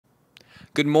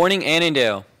Good morning,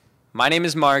 Annandale. My name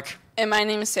is Mark. And my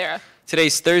name is Sarah.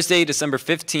 Today's Thursday, December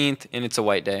 15th, and it's a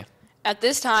white day. At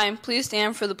this time, please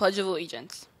stand for the Pledge of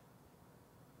Allegiance.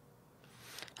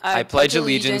 I pledge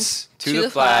allegiance to the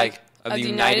flag of the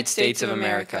United States of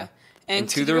America and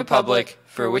to the republic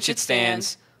for which it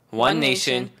stands, one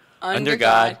nation, under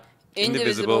God,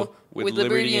 indivisible, with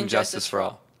liberty and justice for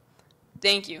all.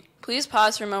 Thank you. Please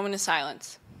pause for a moment of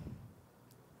silence.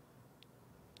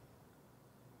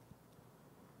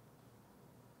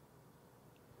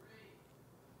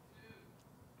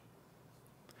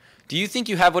 Do you think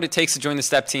you have what it takes to join the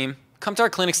STEP team? Come to our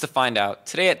clinics to find out.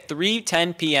 Today at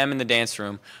 3:10 p.m. in the dance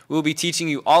room, we will be teaching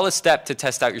you all a step to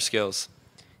test out your skills.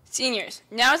 Seniors,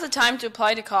 now is the time to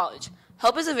apply to college.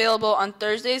 Help is available on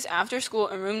Thursdays after school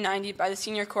in room 90 by the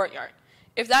senior courtyard.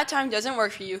 If that time doesn't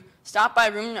work for you, stop by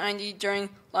room 90 during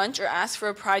lunch or ask for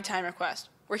a Pride Time request.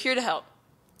 We're here to help.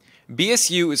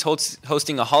 BSU is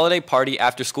hosting a holiday party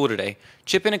after school today.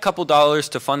 Chip in a couple dollars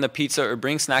to fund the pizza or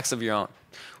bring snacks of your own.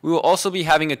 We will also be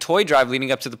having a toy drive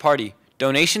leading up to the party.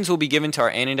 Donations will be given to our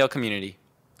Annandale community.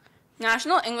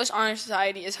 National English Honor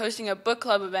Society is hosting a book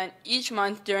club event each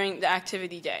month during the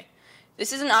activity day.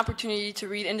 This is an opportunity to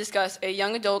read and discuss a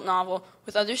young adult novel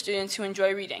with other students who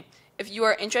enjoy reading. If you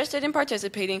are interested in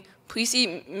participating, please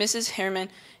see Mrs. Herman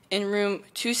in room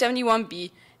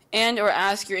 271B and or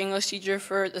ask your English teacher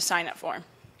for the sign-up form.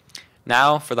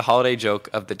 Now for the holiday joke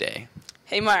of the day.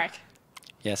 Hey, Mark.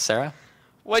 Yes, Sarah?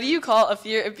 What do you call a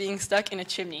fear of being stuck in a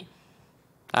chimney?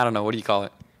 I don't know. What do you call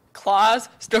it?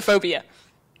 Claustrophobia.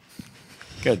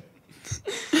 Good.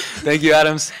 Thank you,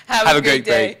 Adams. Have a great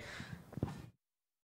day.